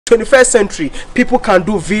21st century, people can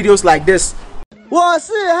do videos like this. 我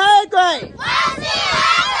是黑鬼，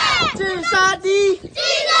自杀的，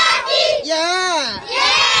耶耶。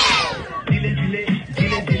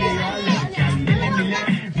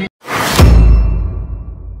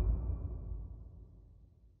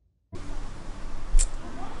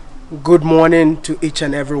Good morning to each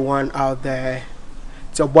and everyone out there.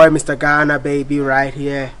 It's your boy Mr. Ghana baby right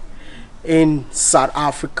here in South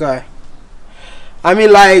Africa. I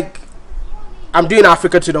mean, like, I'm doing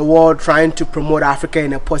Africa to the world, trying to promote Africa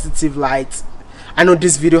in a positive light. I know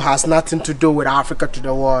this video has nothing to do with Africa to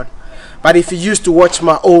the world, but if you used to watch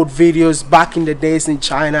my old videos back in the days in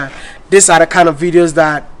China, these are the kind of videos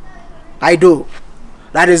that I do,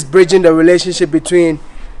 that is bridging the relationship between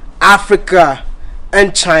Africa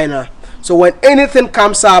and China. So when anything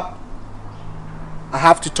comes up, I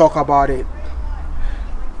have to talk about it.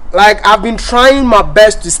 Like, I've been trying my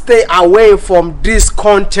best to stay away from this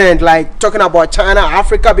content, like talking about China,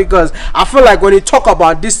 Africa, because I feel like when you talk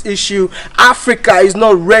about this issue, Africa is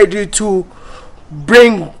not ready to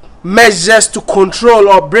bring measures to control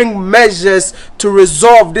or bring measures to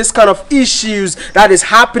resolve this kind of issues that is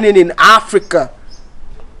happening in Africa.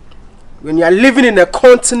 When you're living in a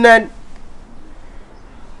continent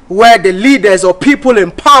where the leaders or people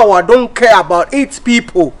in power don't care about its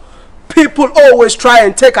people, people always try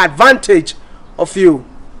and take advantage of you.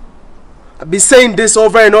 I've been saying this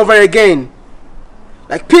over and over again.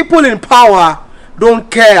 Like, people in power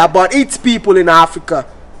don't care about its people in Africa.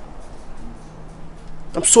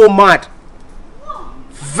 I'm so mad.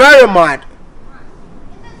 Very mad.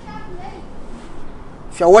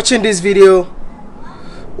 If you're watching this video,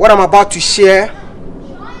 what I'm about to share,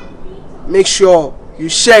 make sure you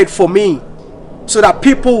share it for me so that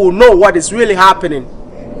people will know what is really happening.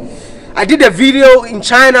 I did a video in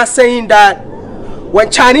China saying that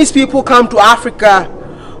when Chinese people come to Africa,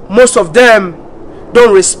 most of them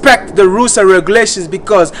don't respect the rules and regulations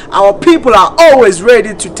because our people are always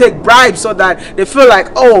ready to take bribes so that they feel like,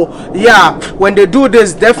 oh yeah, when they do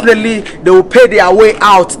this, definitely they will pay their way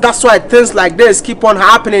out. That's why things like this keep on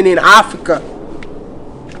happening in Africa.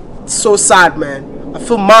 It's so sad, man. I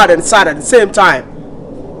feel mad and sad at the same time.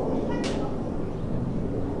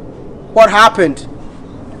 What happened?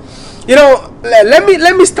 You know, let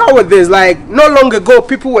me start with this. Like, not long ago,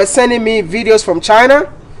 people were sending me videos from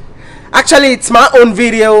China. Actually, it's my own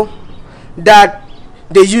video that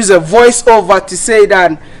they use a voiceover to say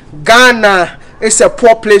that Ghana is a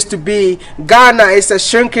poor place to be. Ghana is a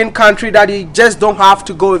shrinking country that you just don't have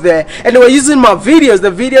to go there. And they were using my videos, the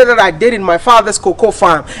video that I did in my father's cocoa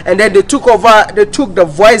farm, and then they took the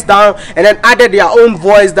voice down and then added their own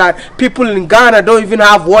voice that people in Ghana don't even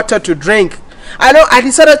have water to drink. I know I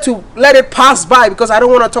decided to let it pass by because I don't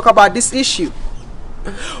want to talk about this issue.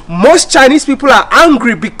 Most Chinese people are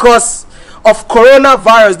angry because of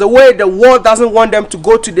coronavirus, the way the world doesn't want them to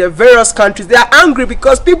go to their various countries. They are angry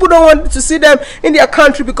because people don't want to see them in their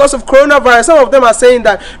country because of coronavirus. Some of them are saying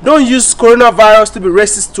that don't use coronavirus to be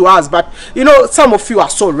racist to us, but you know, some of you are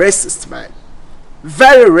so racist, man.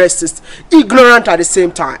 Very racist, ignorant at the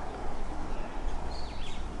same time.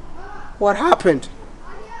 What happened?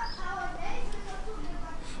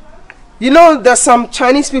 You know, there's some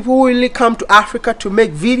Chinese people who really come to Africa to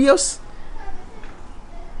make videos,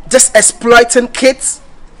 just exploiting kids,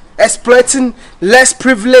 exploiting less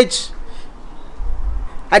privilege.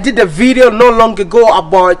 I did a video not long ago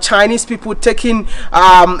about Chinese people taking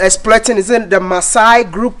exploiting, is it the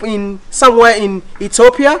Maasai group in somewhere in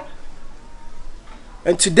Ethiopia?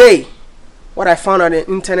 And today, what I found on the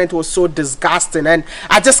internet was so disgusting, and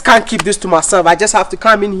I just can't keep this to myself. I just have to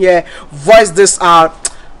come in here, voice this out.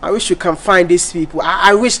 I wish you can find these people.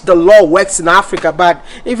 I wish the law works in Africa, but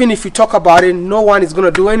even if you talk about it, no one is going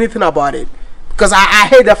to do anything about it. Because I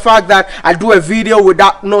hate the fact that I do a video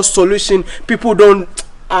without no solution. People don't...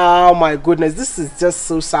 Oh my goodness, this is just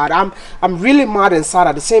so sad. I'm really mad and sad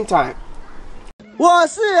at the same time. 我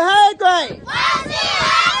是黑鬼，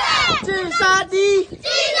自杀的，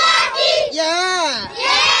耶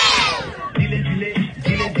耶。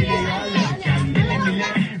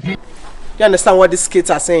 You understand what these kids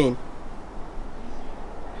are saying?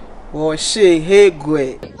 Oh shit, hey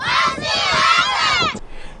gwe.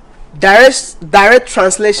 Direct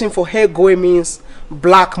translation for hey gwe means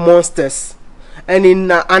black monsters, and in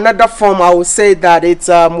another form I would say that it's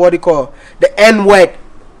what do you call the N word.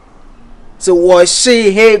 So was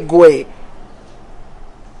she hey gwe.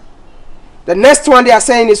 The next one they are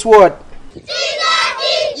saying is what?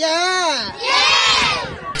 Yeah.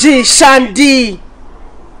 G Shandi.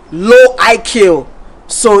 Low IQ.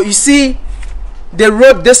 So you see, they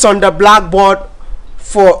wrote this on the blackboard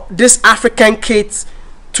for these African kids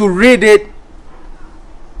to read it,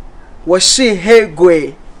 Washi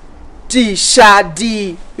Hegwe Di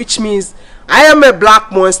Shadi, which means I am a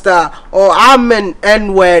black monster or I'm an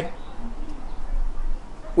N-word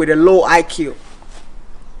with a low IQ.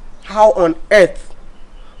 How on earth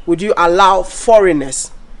would you allow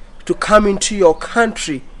foreigners to come into your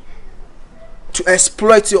country to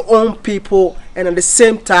exploit your own people and at the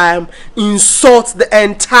same time insult the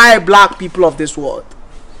entire black people of this world?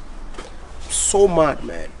 So mad,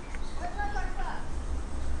 man.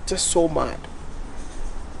 Just so mad.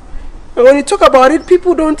 And when you talk about it,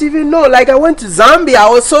 people don't even know. Like, I went to Zambia, I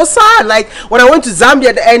was so sad. Like, when I went to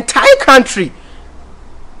Zambia, the entire country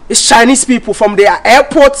is Chinese people. From their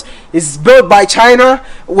airport is built by China.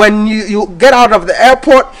 When you get out of the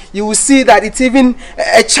airport, you will see that it's even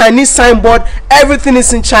a Chinese signboard. Everything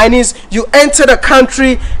is in Chinese. You enter the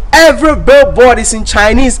country, every billboard is in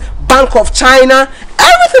Chinese. Bank of China,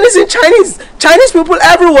 everything is in Chinese. Chinese people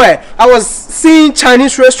everywhere. I was seeing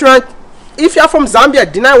Chinese restaurant. If you are from Zambia,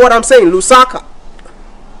 deny what I'm saying, Lusaka.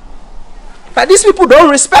 But these people don't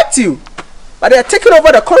respect you. But they are taking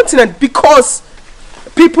over the continent because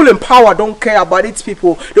people in power don't care about its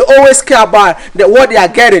people. They always care about what they are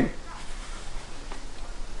getting.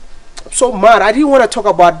 I'm so mad. I didn't want to talk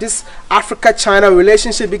about this Africa-China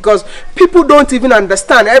relationship because people don't even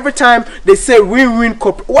understand. Every time they say win-win,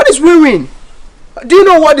 what is win-win? Do you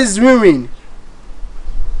know what is win-win?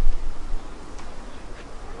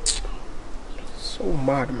 So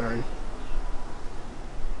mad, man.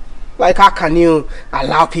 Like, how can you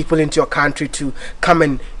allow people into your country to come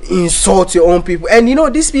and insult your own people? And you know,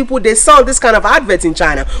 these people, they sell this kind of adverts in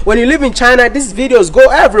China. When you live in China, these videos go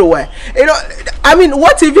everywhere. You know, I mean,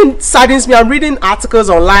 what even saddens me, I'm reading articles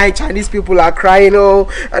online, Chinese people are crying, oh,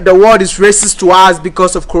 the world is racist to us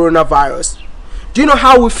because of coronavirus. Do you know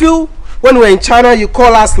how we feel when we're in China? You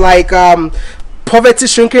call us like poverty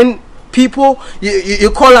shrinking people.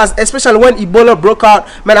 You call us, especially when Ebola broke out.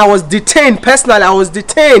 Man, I was detained personally. I was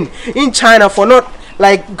detained in China for not,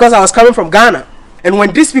 like, because I was coming from Ghana. And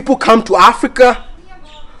when these people come to Africa,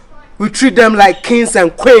 we treat them like kings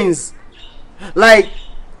and queens. Like,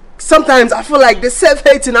 sometimes I feel like the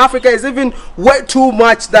self-hate in Africa is even way too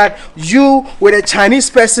much, that you with a Chinese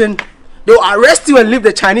person, they'll arrest you and leave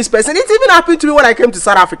the Chinese person. It even happened to me when I came to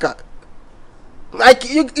South Africa. Like,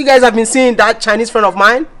 you guys have been seeing that Chinese friend of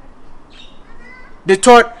mine. They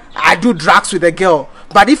thought I do drugs with a girl.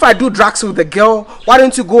 But if I do drugs with a girl, why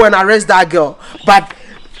don't you go and arrest that girl? But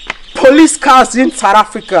police cars in South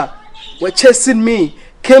Africa were chasing me,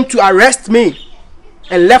 came to arrest me,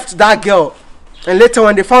 and left that girl. And later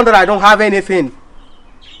when they found out I don't have anything,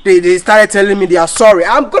 they started telling me they are sorry.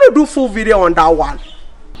 I'm going to do full video on that one.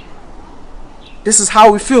 This is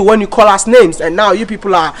how we feel when you call us names, and now you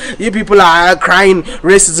people are crying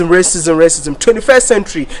racism, racism, racism. 21st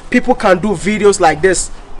century, people can do videos like this.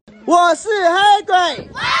 我是黑鬼，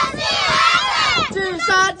我是黑鬼，自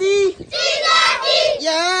杀的，自杀的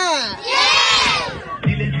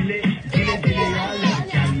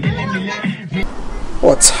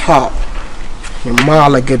，What's up? Your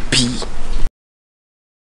Malaga P.